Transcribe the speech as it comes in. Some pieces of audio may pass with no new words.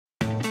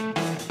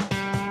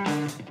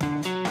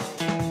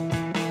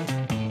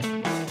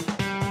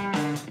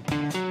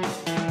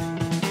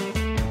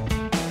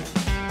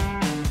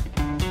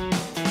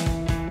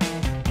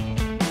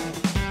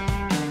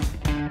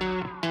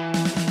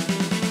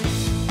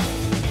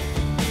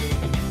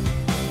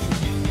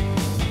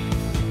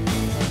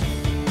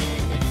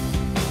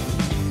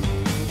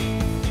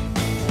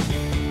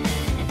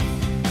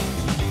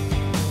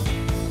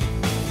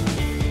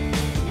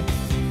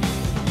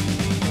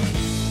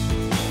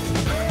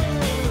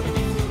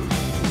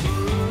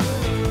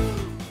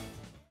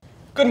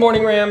Good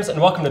morning, Rams,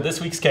 and welcome to this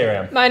week's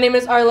Kram. My name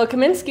is Arlo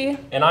Kaminsky.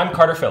 And I'm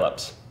Carter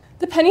Phillips.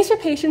 The Pennies for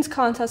Patience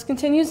contest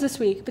continues this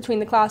week between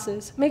the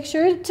classes. Make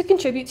sure to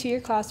contribute to your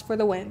class for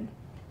the win.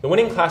 The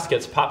winning class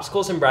gets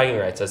popsicles and bragging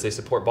rights as they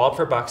support Bald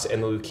for Bucks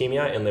and the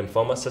Leukemia and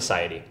Lymphoma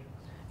Society.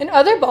 In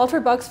other Bald for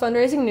Bucks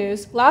fundraising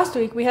news, last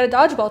week we had a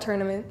dodgeball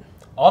tournament.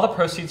 All the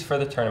proceeds for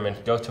the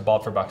tournament go to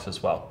Bald for Bucks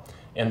as well.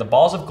 And the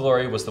Balls of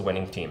Glory was the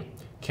winning team.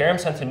 Kram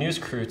sent a news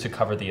crew to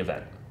cover the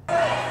event.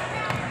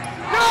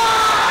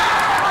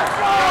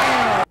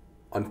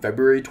 On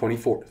February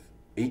 24th,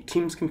 8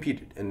 teams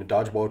competed in a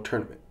dodgeball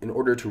tournament in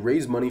order to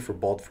raise money for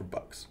Bald for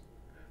Bucks.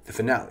 The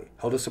finale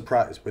held a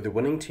surprise where the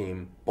winning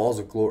team, Balls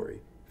of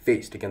Glory,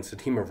 faced against a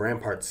team of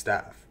Rampart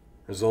staff,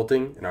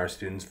 resulting in our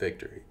students'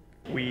 victory.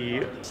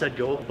 We said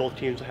go. Both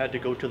teams had to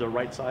go to the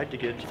right side to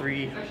get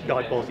 3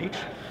 dodgeballs each,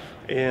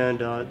 and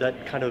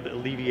that kind of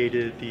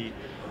alleviated the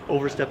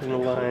overstepping the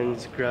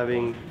lines,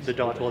 grabbing the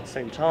dodgeball at the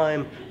same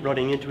time,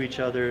 running into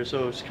each other,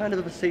 so it's kind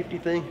of a safety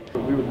thing.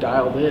 We were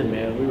dialed in,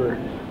 man. We were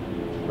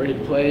ready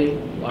to play,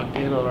 locked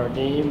in on our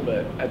game,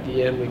 but at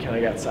the end we kind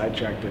of got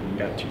sidetracked and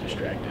got too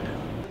distracted.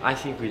 I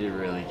think we did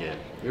really good.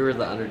 We were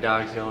the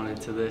underdogs going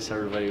into this.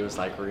 Everybody was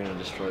like, we're going to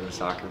destroy the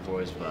soccer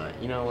boys,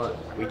 but you know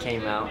what? We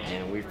came out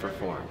and we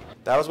performed.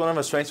 That was one of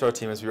the strengths of our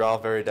team, is we were all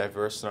very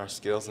diverse in our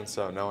skills, and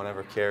so no one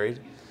ever carried.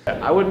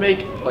 I would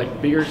make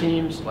like bigger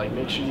teams, like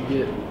make sure you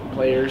get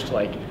players to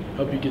like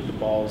help you get the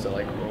balls that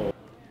like roll.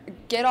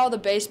 Get all the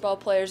baseball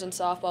players and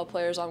softball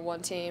players on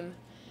one team,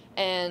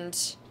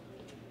 and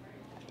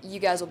you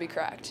guys will be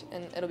cracked,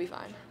 and it'll be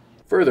fine.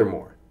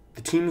 Furthermore,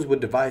 the teams would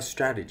devise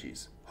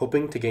strategies,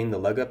 hoping to gain the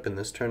leg up in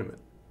this tournament.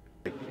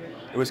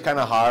 It was kind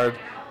of hard.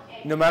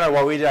 No matter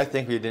what we did, I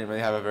think we didn't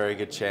really have a very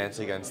good chance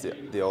against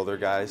the older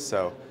guys,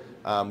 so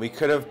we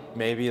could have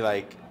maybe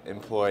like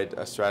employed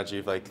a strategy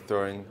of like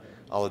throwing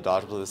all the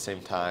dodgeballs at the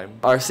same time.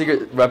 Our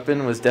secret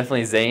weapon was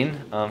definitely Zane.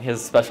 He has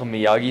a special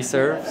Miyagi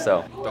serve,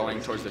 so throwing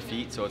towards the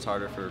feet, so it's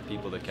harder for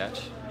people to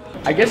catch.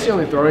 I guess the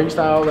only throwing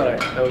style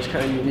that was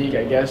kind of unique,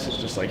 I guess, is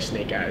just like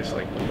snake eyes.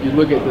 Like you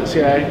look at this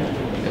guy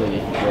and then you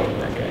throw at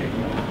that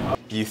guy.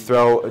 You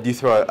throw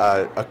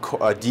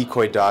a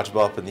decoy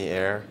dodgeball up in the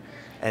air,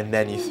 and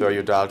then you throw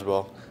your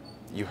dodgeball,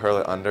 you hurl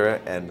it under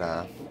it, and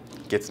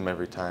gets them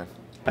every time.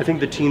 I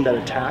think the team that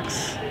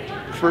attacks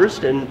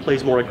first and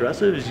plays more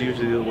aggressive is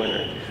usually the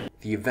winner.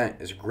 The event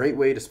is a great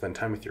way to spend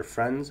time with your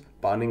friends,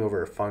 bonding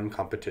over a fun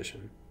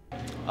competition.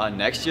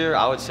 Next year,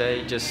 I would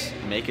say just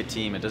make a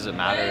team. It doesn't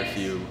matter if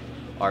you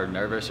are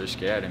nervous or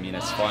scared. I mean,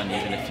 it's fun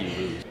even if you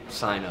lose.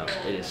 Sign up.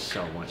 It is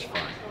so much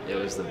fun. It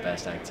was the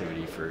best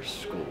activity for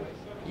school.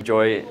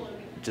 enjoy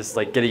just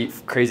like get a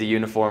crazy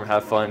uniform,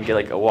 have fun, get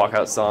like a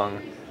walkout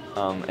song,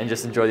 and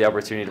just enjoy the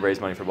opportunity to raise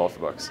money for Bald for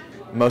Bucks.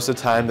 Most of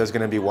the time there's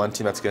going to be one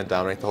team that's going to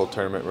dominate the whole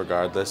tournament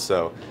regardless,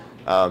 so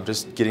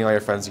just getting all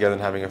your friends together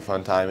and having a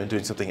fun time and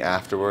doing something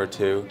afterward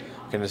too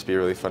can just be a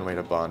really fun way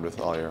to bond with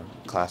all your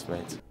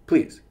classmates.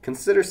 Please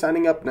consider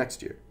signing up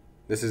next year.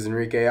 This is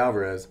Enrique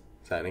Alvarez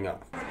signing off.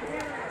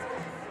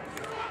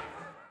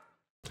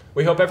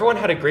 We hope everyone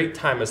had a great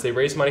time as they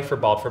raised money for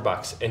Bald for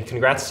Bucks, and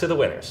congrats to the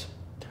winners.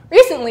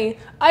 Recently,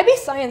 IB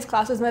science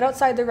classes met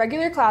outside their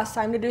regular class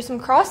time to do some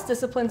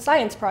cross-discipline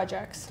science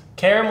projects.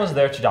 Kram was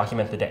there to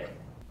document the day.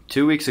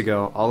 2 weeks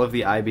ago, all of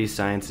the IB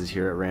sciences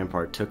here at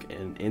Rampart took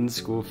an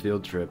in-school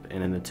field trip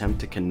in an attempt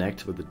to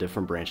connect with the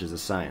different branches of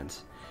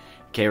science.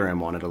 Kram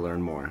wanted to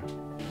learn more.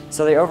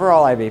 So the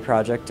overall IB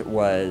project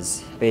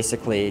was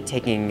basically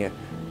taking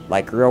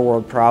like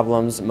real-world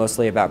problems,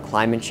 mostly about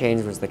climate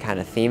change was the kind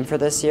of theme for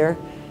this year.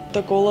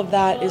 The goal of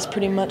that is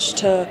pretty much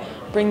to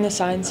bring the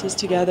sciences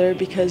together,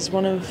 because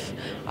one of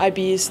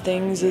IB's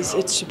things is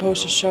it's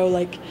supposed to show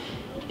like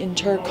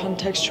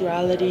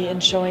intercontextuality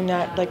and showing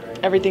that like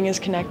everything is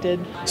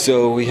connected.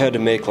 So we had to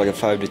make like a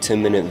 5 to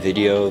 10 minute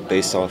video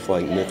based off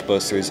like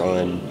Mythbusters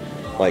on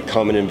like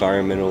common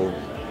environmental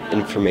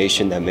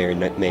information that may or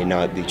may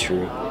not be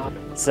true.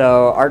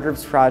 So our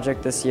group's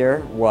project this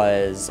year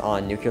was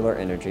on nuclear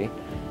energy.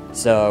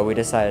 So we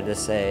decided to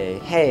say,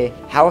 hey,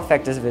 how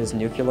effective is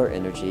nuclear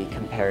energy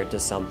compared to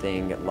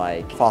something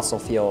like fossil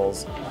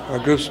fuels? Our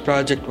group's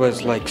project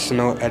was like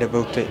snow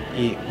edible to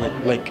eat,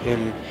 with, like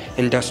in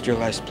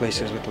industrialized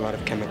places with a lot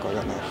of chemical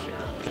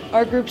runoff.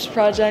 Our group's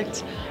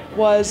project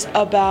was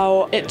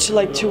about it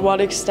to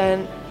what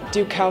extent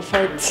do cow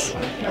farts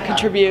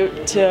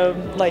contribute to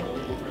like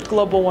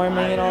global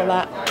warming and all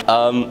that.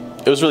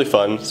 It was really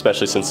fun,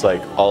 especially since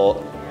like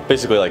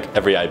basically like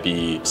every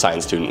IB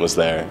science student was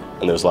there,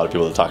 and there was a lot of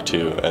people to talk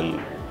to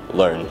and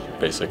learn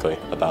basically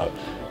about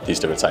these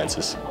different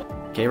sciences.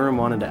 Kram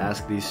wanted to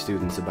ask these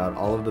students about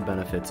all of the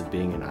benefits of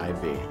being an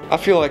IB. I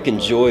feel like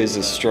enjoy is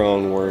a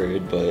strong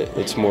word, but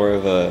it's more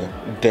of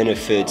a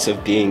benefits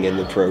of being in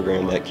the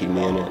program that keep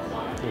me in it.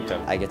 Okay.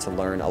 I get to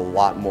learn a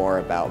lot more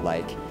about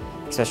like,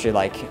 especially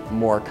like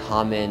more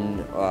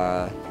common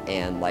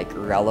and like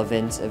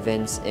relevant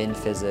events in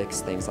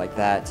physics, things like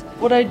that.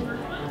 What I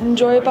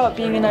enjoy about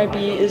being an IB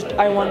is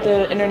I want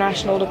the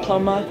international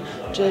diploma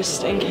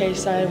just in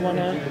case I want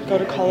to go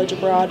to college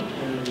abroad.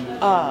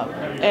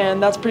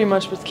 and that's pretty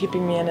much what's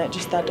keeping me in it,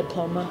 just that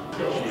diploma.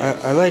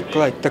 I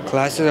like the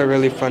classes are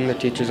really fun, the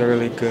teachers are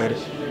really good.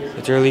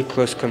 It's a really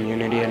close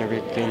community and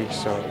everything,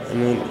 so I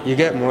mean, you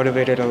get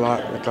motivated a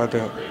lot with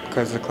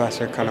because the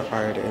classes are kind of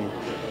hard and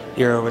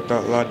you're with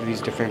a lot of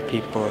these different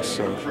people,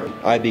 so.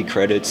 IB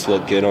credits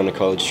look good on a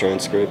college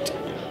transcript.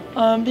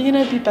 Being an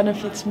IB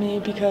benefits me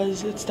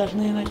because it's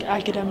definitely like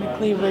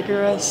academically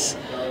rigorous.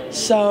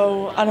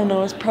 So I don't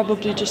know, it's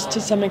probably just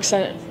to some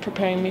extent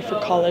preparing me for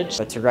college.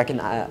 But to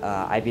recommend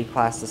IB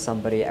class to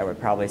somebody, I would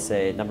probably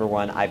say number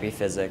one, IB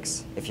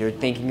physics. If you're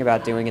thinking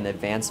about doing an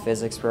advanced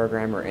physics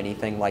program or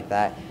anything like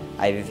that,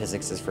 IB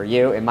physics is for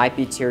you. It might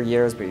be tier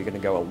years, but you're going to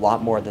go a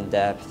lot more than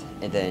depth,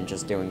 and then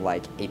just doing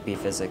like AP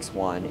Physics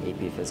 1,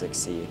 AP Physics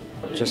C.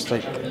 Just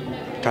like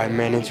time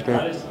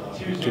management,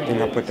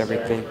 keeping up with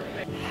everything.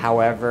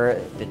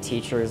 However, the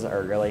teachers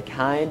are really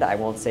kind. I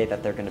won't say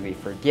that they're going to be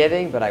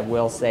forgiving, but I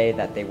will say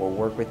that they will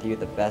work with you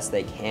the best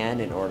they can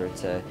in order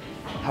to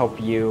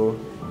help you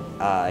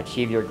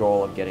achieve your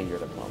goal of getting your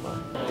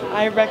diploma.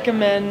 I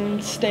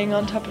recommend staying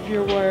on top of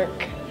your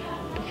work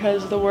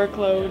because the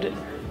workload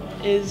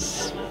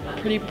is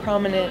pretty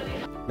prominent.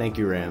 Thank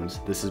you, Rams.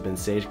 This has been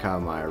Sage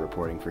Kawamaya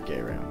reporting for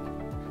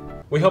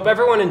KRAM. We hope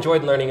everyone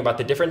enjoyed learning about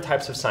the different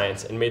types of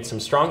science and made some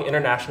strong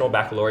International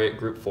Baccalaureate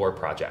Group 4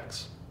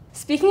 projects.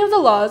 Speaking of the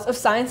laws of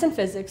science and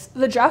physics,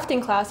 the drafting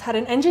class had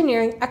an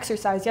engineering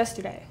exercise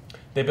yesterday.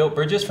 They built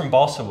bridges from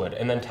balsa wood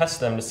and then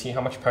tested them to see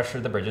how much pressure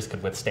the bridges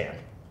could withstand.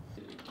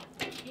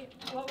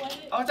 What was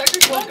it? Oh, it's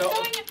actually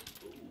close.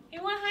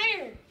 It went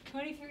higher.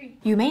 23.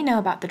 You may know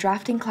about the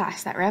drafting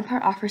class that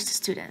Rampart offers to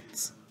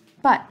students.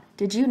 But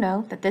did you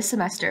know that this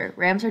semester,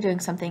 Rams are doing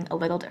something a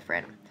little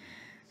different?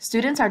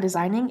 Students are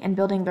designing and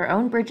building their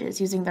own bridges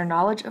using their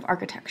knowledge of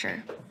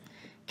architecture.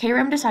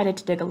 KRAM decided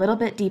to dig a little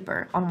bit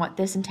deeper on what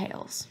this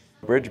entails.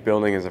 Bridge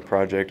building is a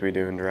project we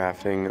do in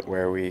drafting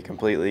where we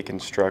completely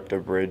construct a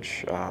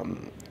bridge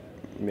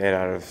made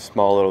out of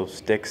small little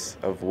sticks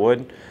of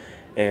wood,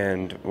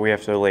 and we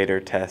have to later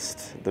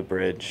test the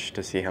bridge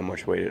to see how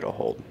much weight it'll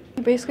hold.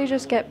 We basically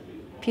just get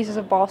pieces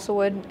of balsa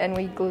wood and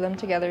we glue them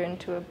together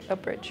into a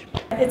bridge.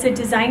 It's a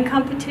design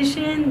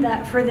competition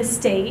that for the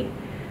state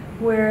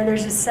where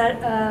there's a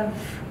set of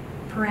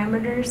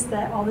parameters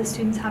that all the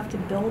students have to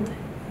build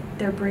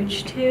their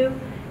bridge to,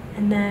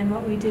 and then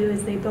what we do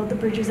is they build the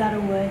bridges out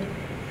of wood,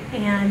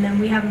 and then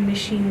we have a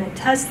machine that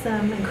tests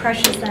them and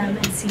crushes them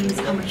and sees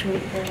how much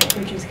weight the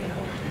bridges can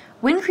hold.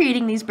 When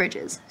creating these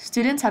bridges,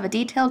 students have a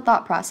detailed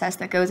thought process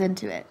that goes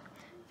into it.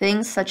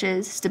 Things such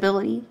as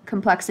stability,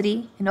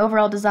 complexity, and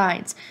overall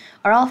designs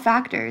are all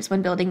factors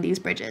when building these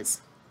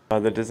bridges.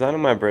 The design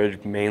of my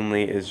bridge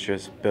mainly is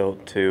just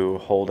built to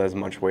hold as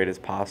much weight as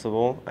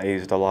possible. I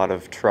used a lot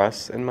of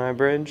truss in my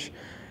bridge,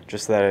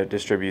 just so that it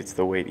distributes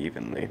the weight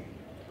evenly.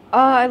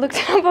 I looked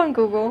it up on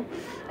Google,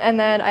 and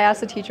then I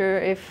asked the teacher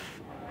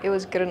if it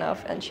was good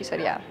enough, and she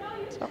said yeah.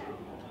 So.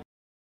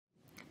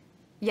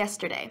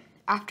 Yesterday,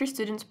 after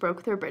students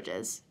broke their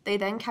bridges, they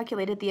then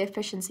calculated the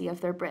efficiency of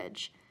their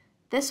bridge.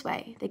 This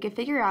way, they could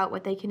figure out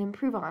what they can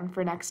improve on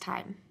for next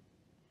time.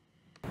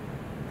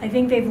 I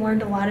think they've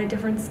learned a lot of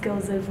different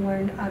skills. They've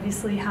learned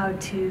obviously how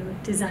to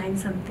design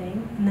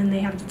something, and then they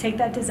have to take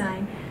that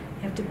design,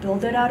 they have to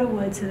build it out of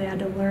wood, so they had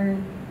to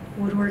learn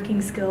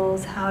woodworking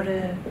skills, how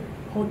to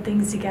hold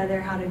things together,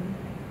 how to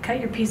cut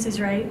your pieces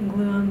right and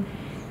glue them.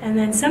 And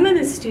then some of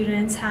the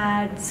students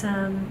had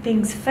some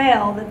things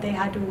fail that they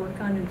had to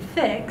work on and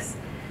fix,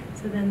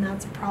 so then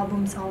that's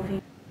problem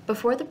solving.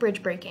 Before the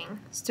bridge breaking,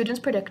 students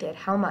predicted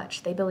how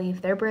much they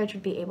believe their bridge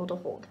would be able to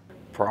hold.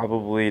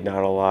 Probably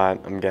not a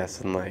lot. I'm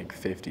guessing like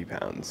 50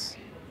 pounds.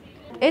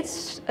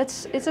 It's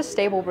a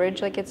stable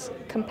bridge, like it's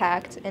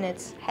compact and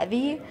it's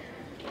heavy,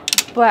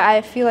 but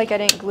I feel like I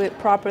didn't glue it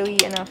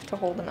properly enough to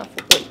hold enough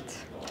weight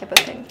type of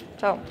thing.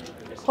 So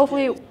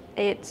hopefully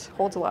it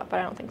holds a lot,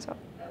 but I don't think so.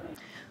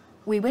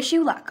 We wish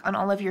you luck on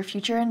all of your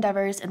future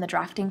endeavors in the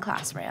drafting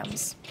class,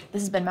 Rams.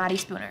 This has been Maddie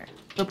Spooner,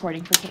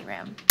 reporting for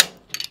KRAM.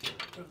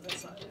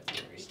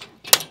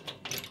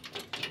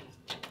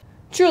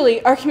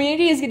 Truly, our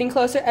community is getting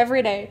closer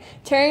every day,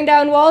 tearing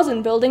down walls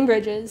and building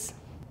bridges.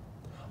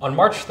 On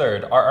March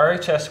 3rd, our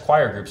RHS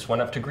choir groups went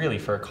up to Greeley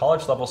for a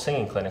college-level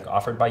singing clinic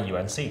offered by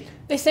UNC.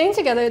 They sang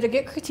together to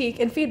get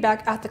critique and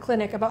feedback at the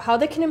clinic about how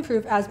they can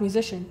improve as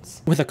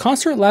musicians. With a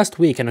concert last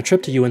week and a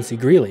trip to UNC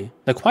Greeley,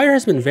 the choir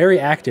has been very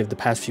active the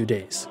past few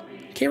days.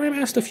 KRAM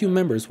asked a few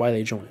members why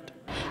they joined.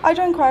 I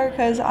joined choir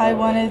because I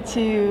wanted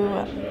to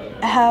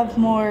have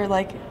more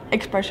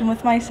expression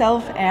with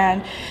myself,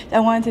 and I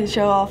wanted to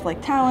show off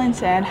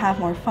talents and have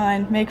more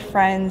fun, make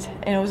friends,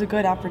 and it was a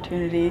good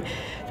opportunity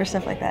for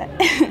stuff like that.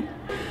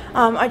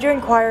 I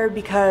joined choir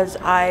because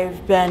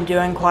I've been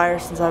doing choir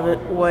since I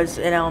was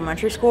in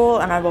elementary school,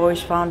 and I've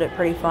always found it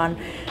pretty fun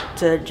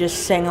to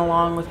just sing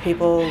along with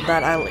people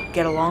that I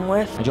get along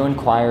with. I joined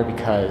choir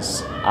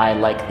because I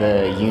like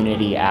the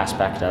unity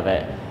aspect of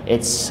it.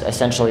 It's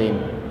essentially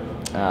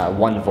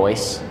one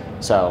voice,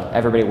 so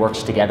everybody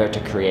works together to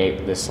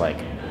create this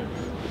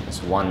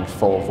one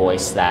full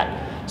voice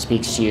that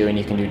speaks to you, and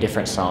you can do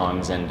different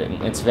songs, and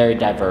it's very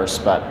diverse,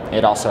 but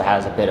it also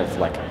has a bit of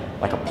like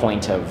a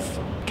point of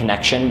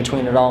connection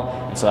between it all,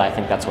 and so I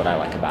think that's what I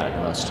like about it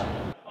the most.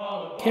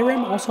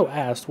 Kram also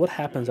asked what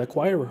happens at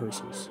choir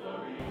rehearsals.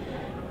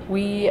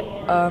 We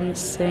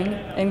sing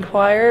in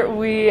choir.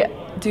 We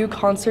do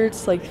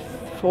concerts like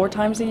 4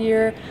 times a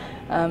year,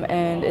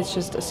 and it's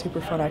just a super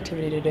fun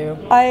activity to do.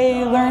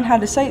 I learn how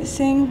to sight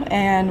sing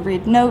and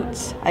read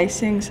notes. I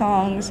sing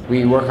songs.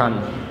 We work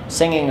on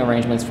singing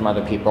arrangements from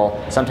other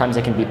people. Sometimes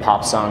it can be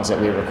pop songs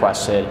that we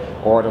requested,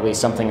 or it'll be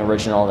something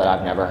original that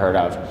I've never heard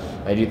of.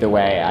 But either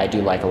way, I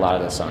do like a lot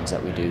of the songs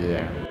that we do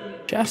there.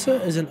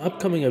 CHASA is an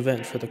upcoming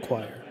event for the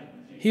choir.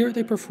 Here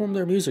they perform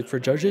their music for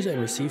judges and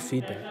receive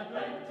feedback.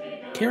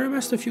 Kram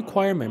asked a few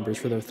choir members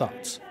for their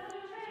thoughts.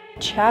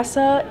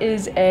 CHASA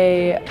is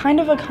a kind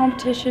of a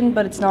competition,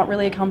 but it's not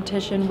really a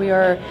competition. We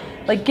are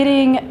like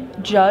getting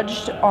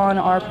judged on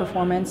our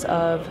performance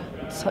of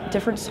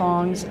different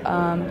songs.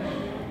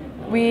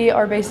 We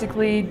are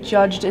basically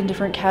judged in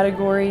different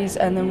categories,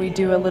 and then we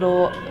do a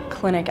little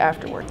clinic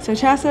afterwards. So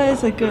CHASA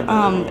is like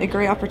a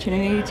great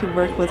opportunity to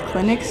work with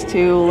clinics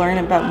to learn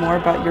more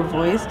about your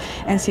voice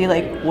and see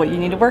like what you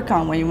need to work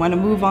on, what you want to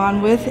move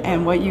on with,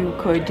 and what you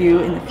could do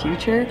in the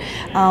future.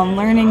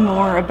 Learning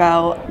more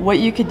about what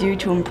you could do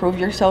to improve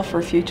yourself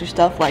for future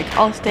stuff like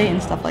All-State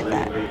and stuff like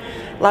that.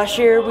 Last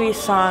year we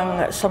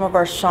sung some of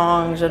our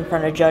songs in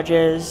front of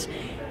judges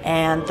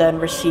and then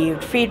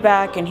received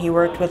feedback, and he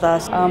worked with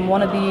us.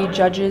 One of the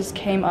judges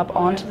came up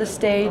onto the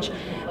stage,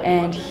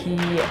 and he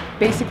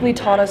basically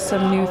taught us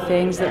some new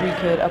things that we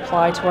could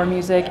apply to our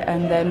music,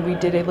 and then we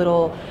did a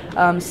little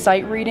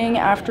sight reading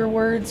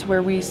afterwards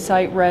where we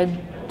sight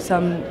read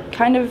some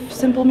kind of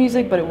simple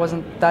music, but it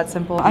wasn't that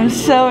simple. I'm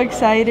so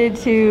excited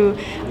to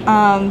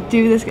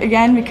do this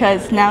again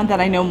because now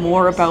that I know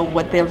more about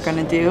what they're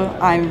gonna do,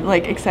 I'm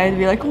like excited to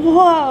be like,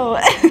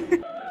 whoa!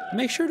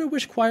 Make sure to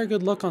wish choir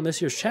good luck on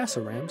this year's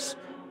CHASA Rams.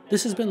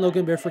 This has been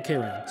Logan Bear for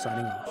Kram,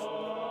 signing off.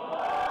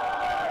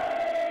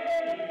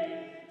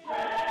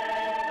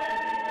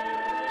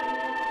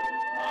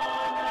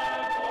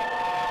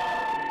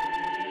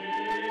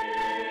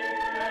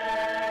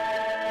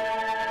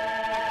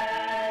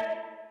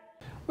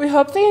 We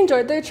hope they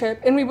enjoyed their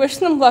trip, and we wish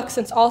them luck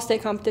since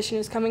All-State competition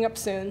is coming up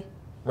soon.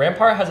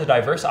 Rampart has a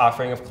diverse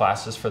offering of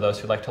classes for those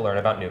who like to learn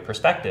about new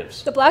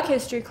perspectives. The Black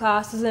History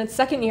class is in its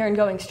 2nd year and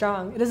going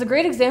strong. It is a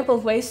great example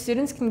of ways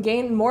students can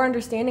gain more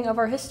understanding of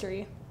our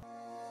history.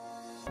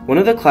 One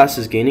of the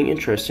classes gaining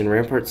interest in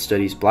Rampart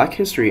studies Black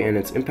history and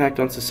its impact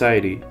on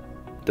society.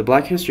 The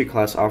Black History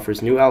class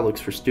offers new outlooks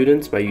for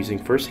students by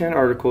using first-hand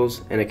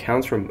articles and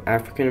accounts from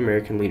African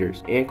American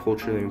leaders and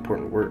culturally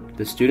important work.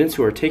 The students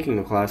who are taking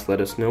the class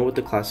let us know what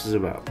the class is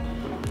about.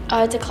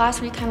 It's a class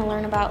where you kind of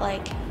learn about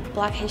like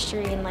Black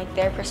history and like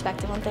their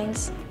perspective on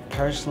things.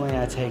 Personally,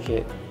 I take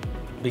it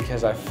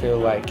because I feel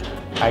like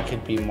I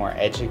could be more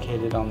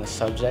educated on the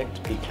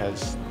subject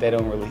because they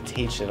don't really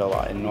teach it a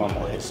lot in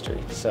normal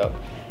history. So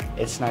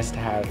it's nice to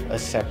have a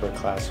separate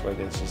class where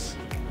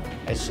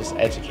it's just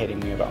educating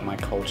me about my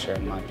culture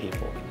and my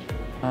people.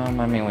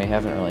 I mean, we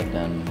haven't really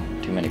done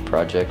too many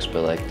projects,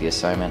 but like the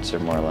assignments are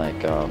more like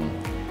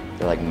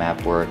they're like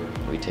map work.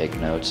 We take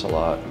notes a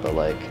lot, but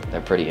like they're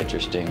pretty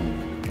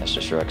interesting. Mr.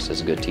 Shrux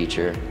is a good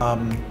teacher.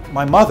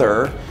 My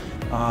mother,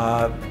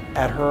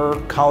 at her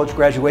college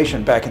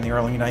graduation back in the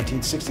early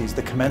 1960s,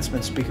 the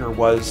commencement speaker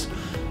was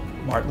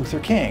Martin Luther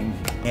King.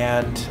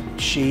 And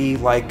she,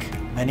 like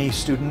many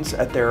students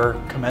at their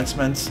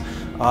commencements,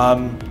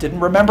 didn't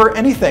remember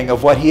anything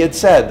of what he had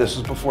said. This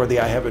was before the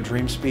I Have a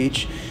Dream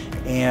speech.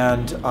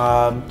 And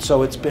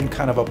so it's been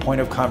kind of a point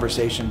of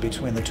conversation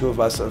between the two of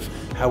us of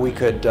how we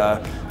could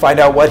find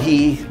out what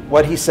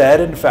he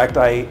said. In fact,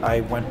 I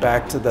went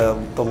back to the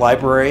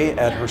library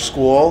at her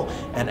school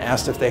and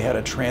asked if they had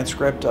a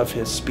transcript of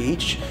his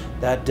speech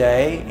that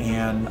day,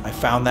 and I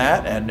found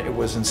that, and it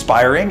was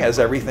inspiring as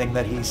everything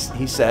that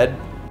he said.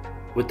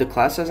 With the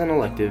class as an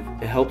elective,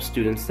 it helps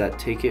students that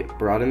take it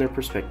broaden their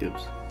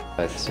perspectives.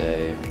 I'd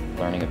say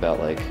learning about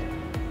like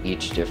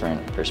each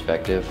different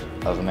perspective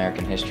of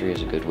American history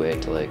is a good way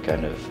to like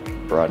kind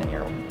of broaden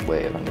your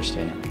way of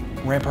understanding.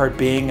 Rampart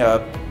being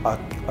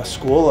a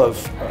school of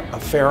a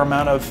fair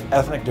amount of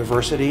ethnic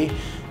diversity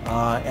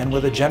and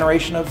with a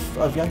generation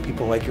of young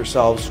people like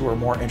yourselves who are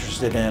more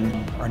interested in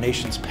our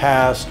nation's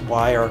past,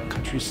 why our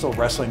country's still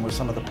wrestling with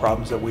some of the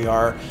problems that we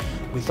are,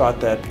 we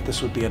thought that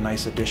this would be a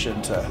nice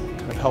addition to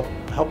kind of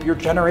help your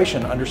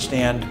generation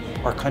understand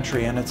our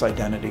country and its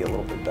identity a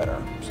little bit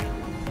better.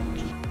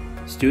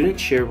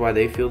 Students share why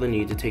they feel the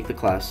need to take the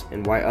class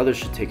and why others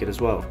should take it as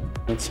well.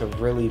 It's a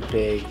really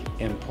big,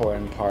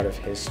 important part of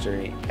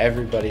history.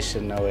 Everybody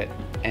should know it,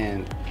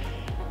 and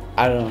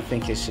I don't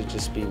think it should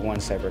just be one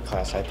separate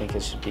class. I think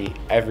it should be,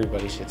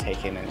 everybody should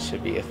take it, and it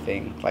should be a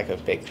thing, like a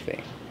big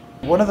thing.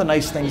 One of the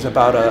nice things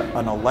about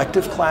an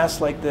elective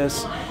class like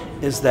this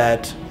is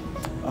that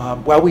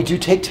while we do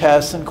take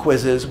tests and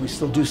quizzes, we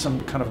still do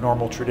some kind of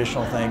normal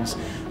traditional things.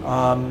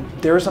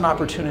 There is an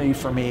opportunity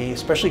for me,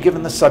 especially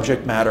given the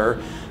subject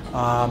matter,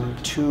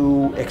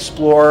 to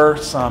explore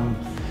some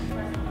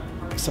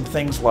some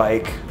things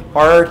like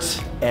art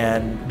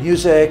and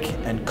music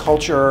and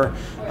culture.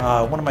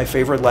 One of my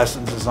favorite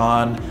lessons is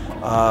on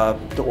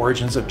the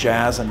origins of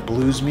jazz and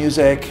blues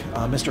music.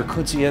 Mr.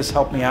 Kuntsius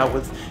helped me out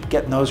with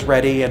getting those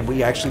ready, and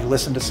we actually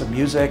listened to some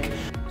music.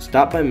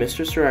 Stop by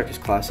Mr.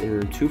 Sirakis' class in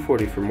room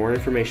 240 for more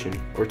information,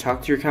 or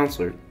talk to your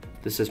counselor.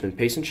 This has been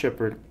Payson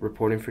Shepard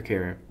reporting for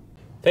Kram.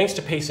 Thanks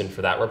to Payson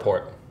for that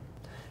report.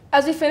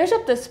 As we finish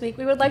up this week,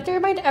 we would like to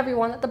remind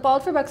everyone that the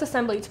Bald for Bucks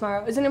Assembly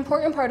tomorrow is an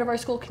important part of our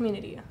school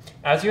community.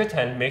 As you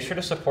attend, make sure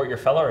to support your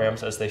fellow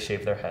Rams as they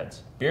shave their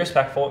heads. Be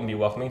respectful and be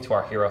welcoming to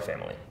our hero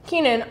family.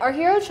 Keenan, our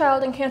hero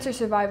child and cancer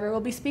survivor,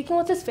 will be speaking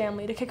with his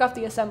family to kick off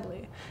the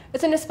assembly.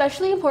 It's an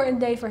especially important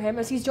day for him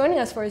as he's joining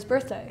us for his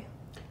birthday.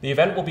 The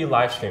event will be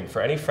live streamed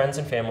for any friends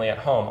and family at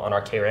home on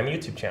our KRAM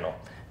YouTube channel.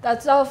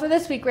 That's all for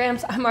this week,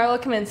 Rams. I'm Marla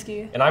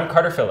Kaminsky. And I'm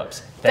Carter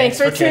Phillips. Thanks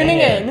for tuning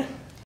in.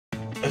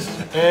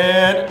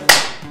 And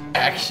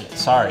action.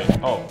 Sorry.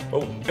 Oh,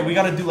 we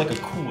gotta do like a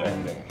cool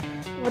ending.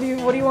 What do you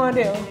want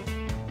to do?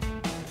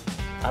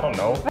 I don't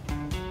know.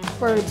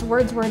 Words.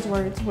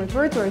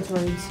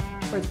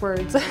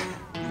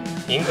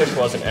 English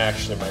wasn't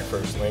actually my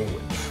first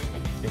language.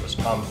 It was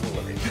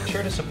tomfoolery. Be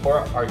sure to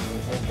support our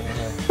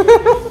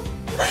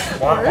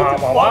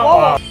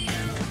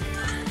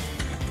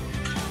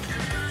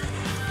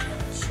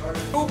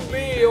To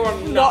be or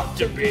not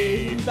to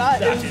be?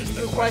 That is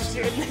the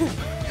question.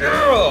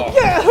 Yeah!